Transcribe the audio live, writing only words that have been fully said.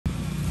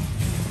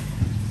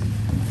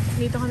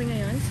Dito kami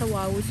ngayon sa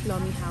Wow's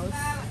Lomi House.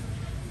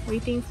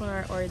 Waiting for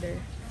our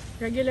order.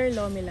 Regular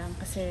lomi lang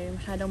kasi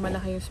masyadong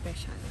malaki yung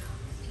special.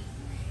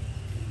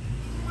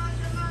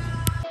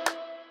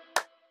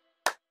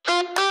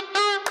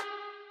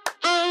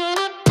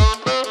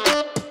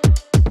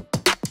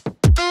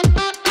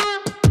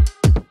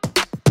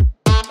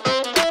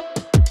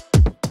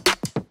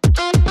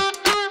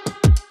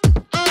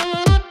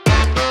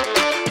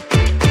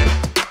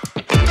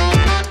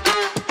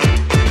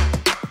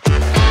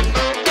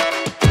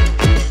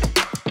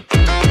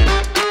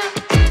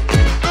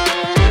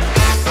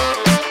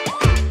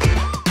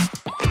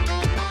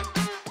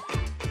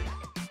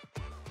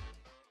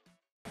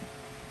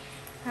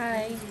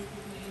 Hi!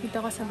 Dito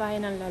ako sa bahay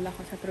ng lola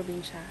ko sa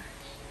probinsya.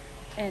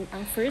 And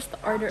ang first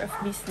order of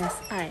business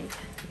ay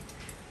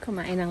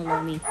kumain ng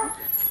lomi.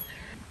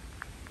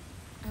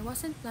 I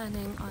wasn't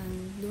planning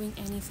on doing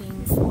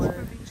anything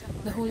for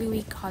the Holy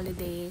Week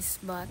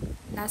holidays, but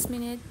last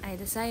minute I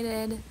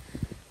decided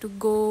to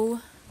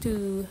go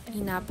to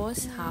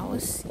Inapo's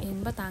house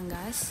in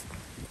Batangas.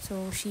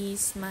 So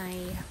she's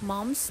my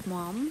mom's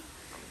mom,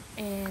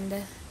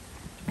 and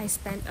I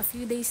spent a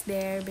few days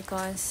there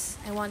because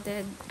I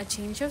wanted a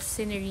change of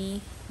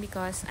scenery,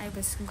 because I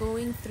was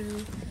going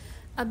through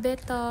a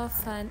bit of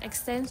an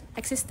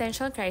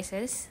existential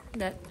crisis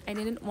that I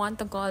didn't want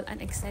to call an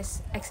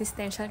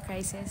existential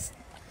crisis,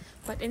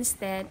 but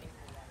instead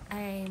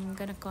I'm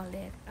gonna call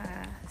it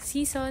a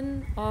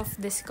season of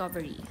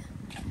discovery.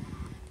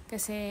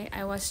 Kasi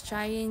I was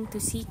trying to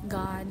seek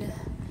God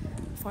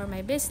for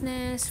my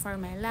business, for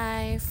my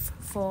life,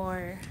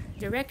 for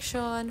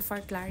direction,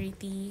 for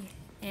clarity.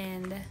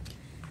 And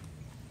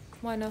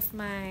one of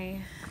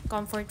my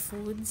comfort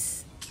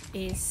foods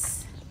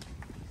is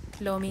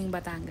loming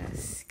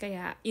Batangas.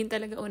 Kaya yun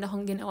talaga una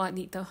kong ginawa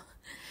dito.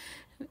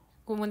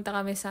 Pumunta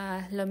kami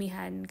sa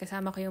lomihan,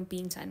 kasama ko yung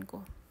pinsan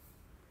ko.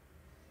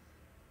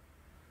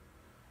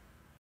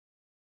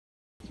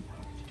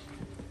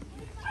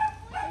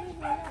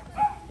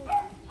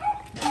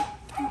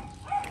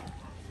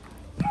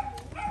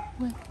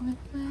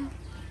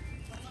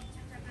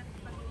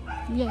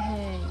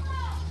 Yay!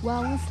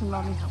 Wow's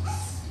Lomi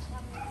House.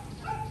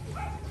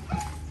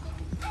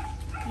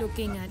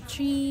 Looking at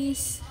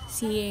trees,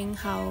 seeing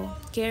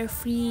how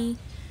carefree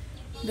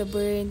the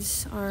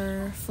birds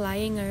are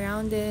flying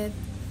around it,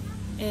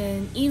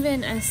 and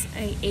even as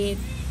I ate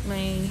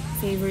my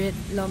favorite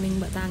loming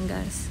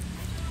Batangas,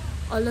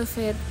 all of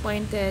it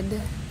pointed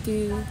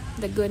to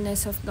the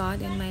goodness of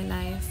God in my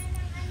life.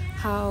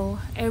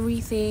 How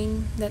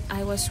everything that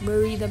I was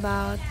worried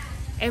about,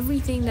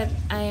 everything that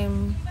I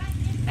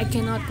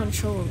cannot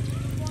control,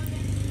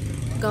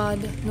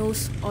 God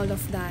knows all of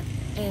that,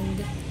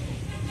 and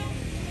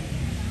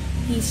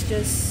He's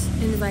just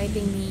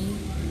inviting me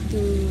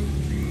to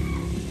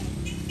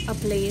a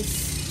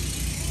place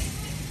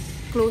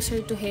closer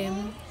to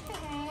Him.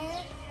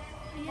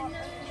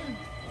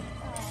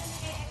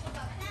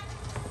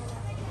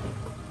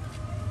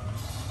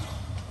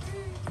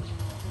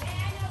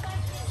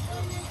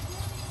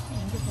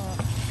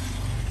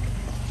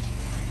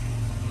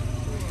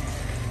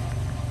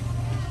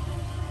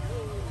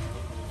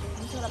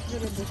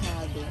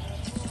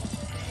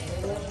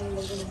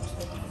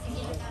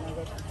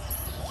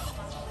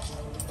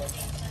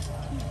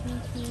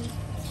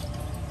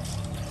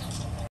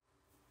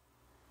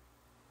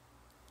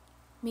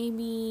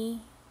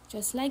 Maybe,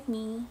 just like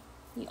me,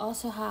 you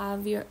also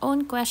have your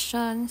own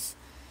questions,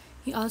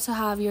 you also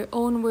have your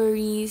own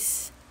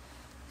worries.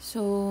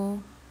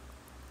 So,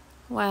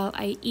 while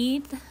I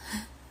eat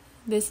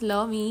this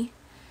lomi,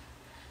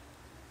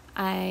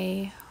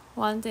 I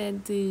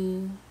wanted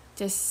to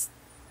just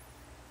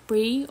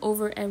pray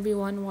over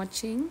everyone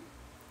watching.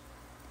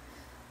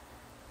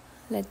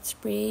 Let's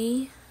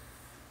pray.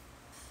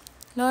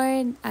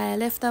 Lord, I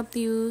lift up to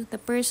you the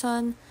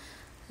person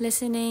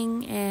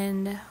listening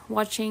and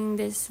watching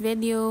this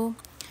video.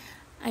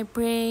 I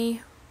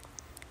pray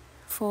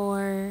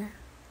for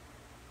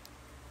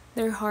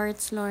their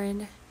hearts,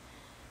 Lord.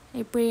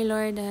 I pray,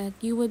 Lord, that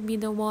you would be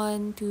the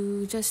one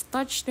to just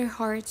touch their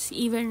hearts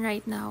even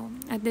right now,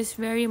 at this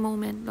very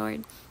moment,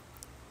 Lord.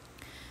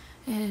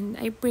 And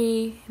I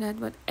pray that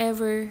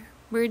whatever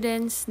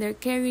burdens they're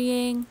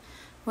carrying,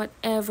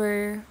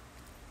 whatever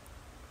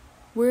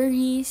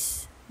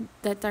worries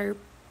that are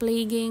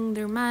plaguing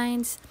their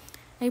minds,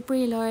 I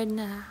pray, Lord,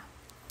 na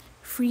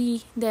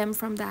free them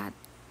from that.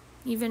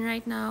 Even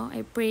right now,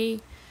 I pray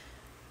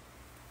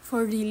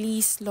for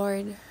release,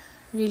 Lord.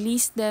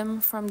 Release them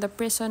from the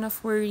prison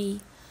of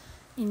worry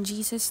in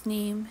Jesus'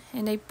 name.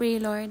 And I pray,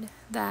 Lord,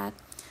 that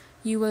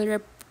you will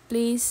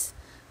replace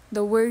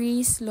the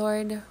worries,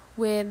 Lord,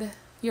 with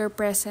your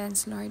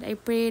presence, Lord. I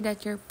pray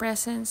that your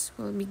presence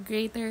will be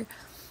greater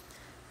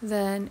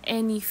than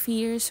any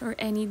fears or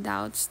any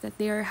doubts that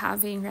they are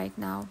having right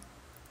now.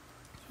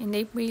 And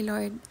I pray,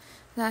 Lord,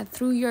 that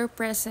through your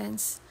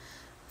presence,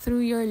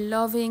 through your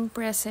loving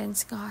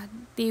presence, God,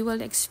 they will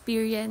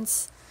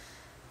experience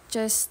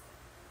just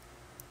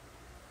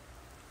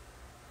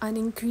an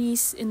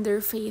increase in their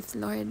faith,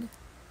 Lord.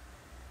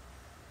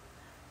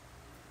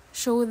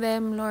 Show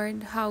them,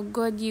 Lord, how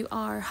good you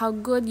are, how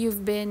good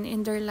you've been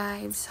in their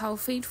lives, how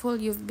faithful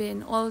you've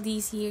been all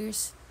these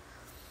years.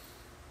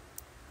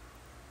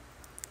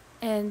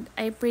 And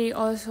I pray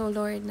also,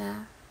 Lord,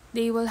 na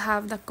they will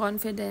have the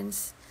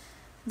confidence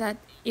that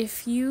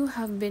if you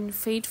have been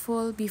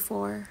faithful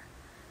before,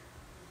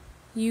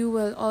 you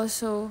will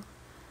also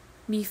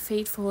be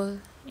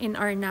faithful in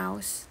our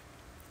nows,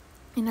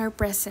 in our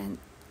present.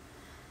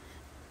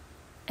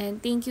 And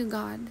thank you,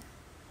 God,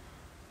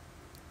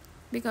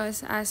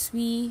 because as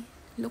we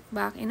look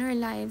back in our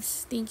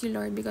lives, thank you,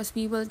 Lord, because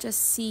we will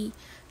just see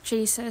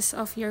traces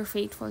of your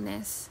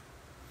faithfulness.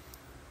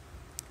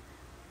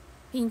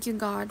 Thank you,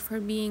 God, for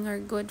being our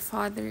good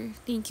Father.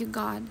 Thank you,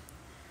 God,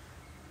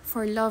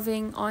 for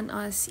loving on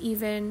us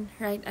even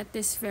right at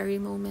this very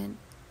moment.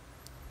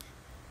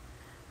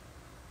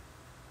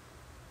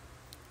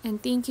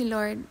 And thank you,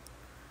 Lord,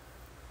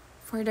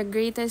 for the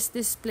greatest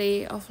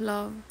display of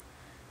love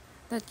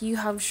that you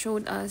have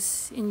showed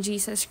us in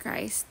Jesus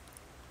Christ.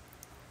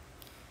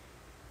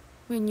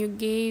 When you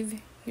gave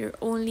your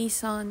only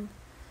Son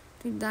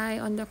to die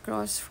on the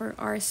cross for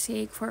our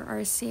sake, for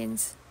our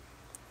sins.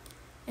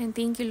 And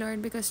thank you,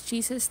 Lord, because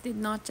Jesus did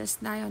not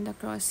just die on the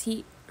cross.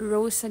 He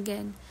rose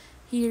again.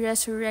 He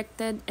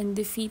resurrected and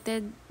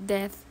defeated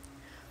death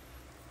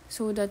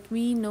so that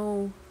we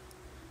know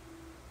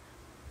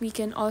we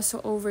can also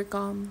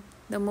overcome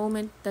the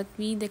moment that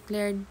we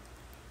declared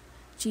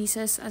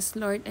Jesus as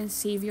Lord and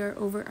Savior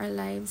over our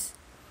lives.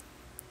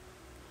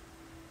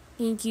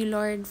 Thank you,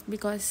 Lord,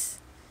 because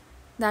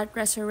that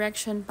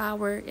resurrection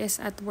power is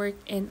at work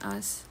in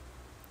us.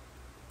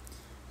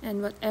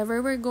 And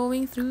whatever we're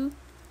going through,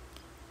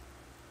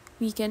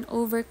 we can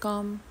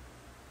overcome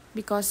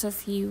because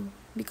of you,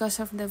 because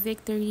of the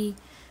victory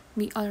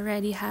we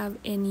already have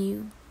in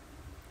you.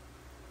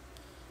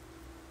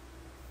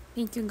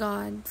 Thank you,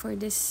 God, for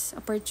this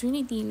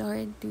opportunity,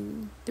 Lord,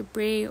 to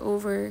pray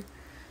over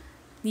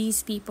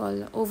these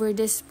people, over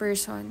this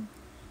person.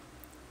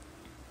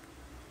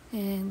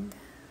 And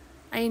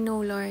I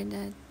know, Lord,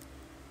 that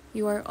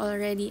you are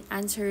already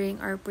answering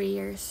our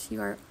prayers.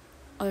 You are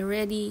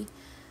already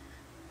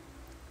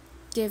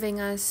giving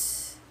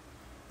us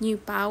new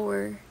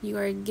power. You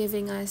are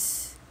giving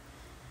us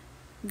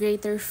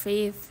greater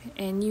faith,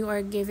 and you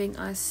are giving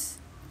us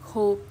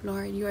hope,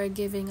 Lord. You are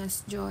giving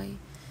us joy,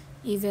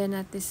 even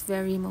at this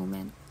very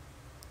moment.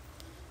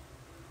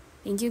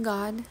 Thank you,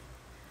 God.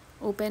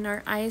 Open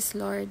our eyes,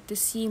 Lord, to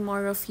see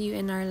more of you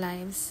in our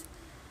lives.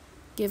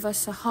 Give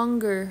us a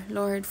hunger,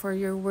 Lord, for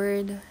your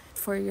word,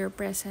 for your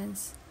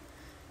presence.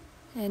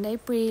 And I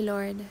pray,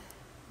 Lord,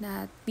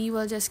 that we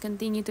will just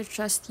continue to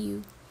trust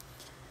you,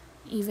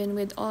 even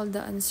with all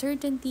the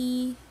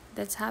uncertainty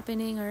that's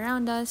happening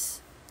around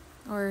us,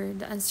 or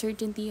the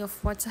uncertainty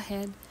of what's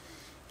ahead.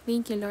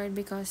 Thank you, Lord,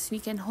 because we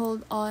can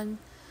hold on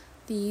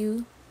to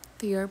you,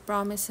 to your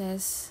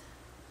promises,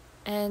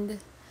 and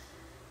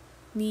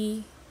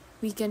we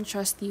can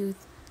trust you.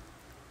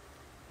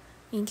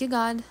 Thank you,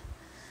 God.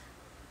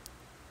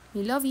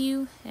 We love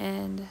you,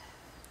 and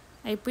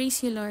I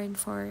praise you, Lord,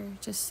 for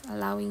just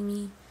allowing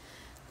me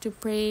to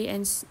pray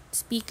and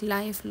speak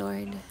life,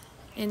 Lord,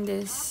 in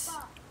this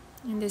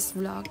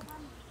vlog.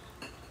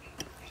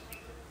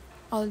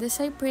 All this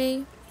I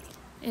pray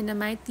in the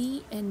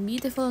mighty and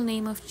beautiful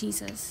name of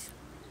Jesus.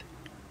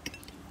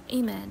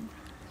 Amen.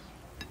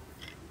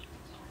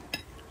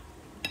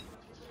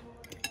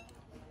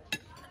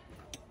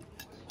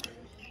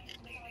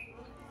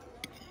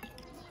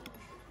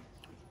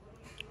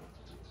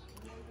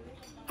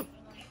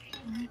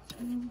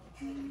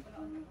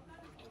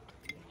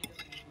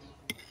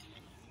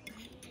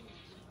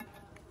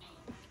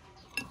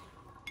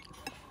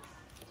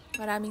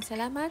 Maraming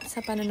salamat sa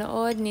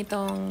panonood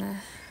nitong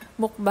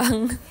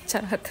mukbang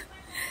charot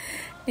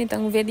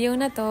nitong video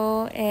na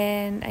to,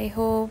 and I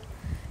hope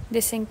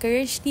this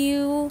encouraged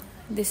you,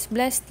 this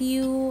blessed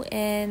you,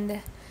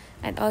 and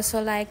I'd also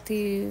like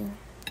to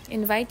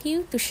invite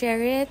you to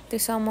share it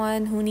to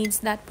someone who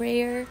needs that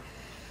prayer,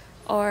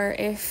 or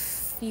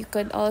if you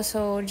could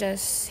also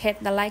just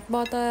hit the like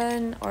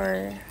button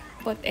or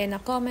put in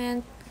a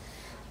comment,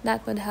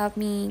 that would help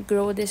me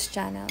grow this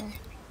channel.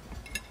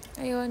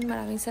 Ayun,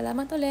 maraming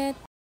salamat ulit.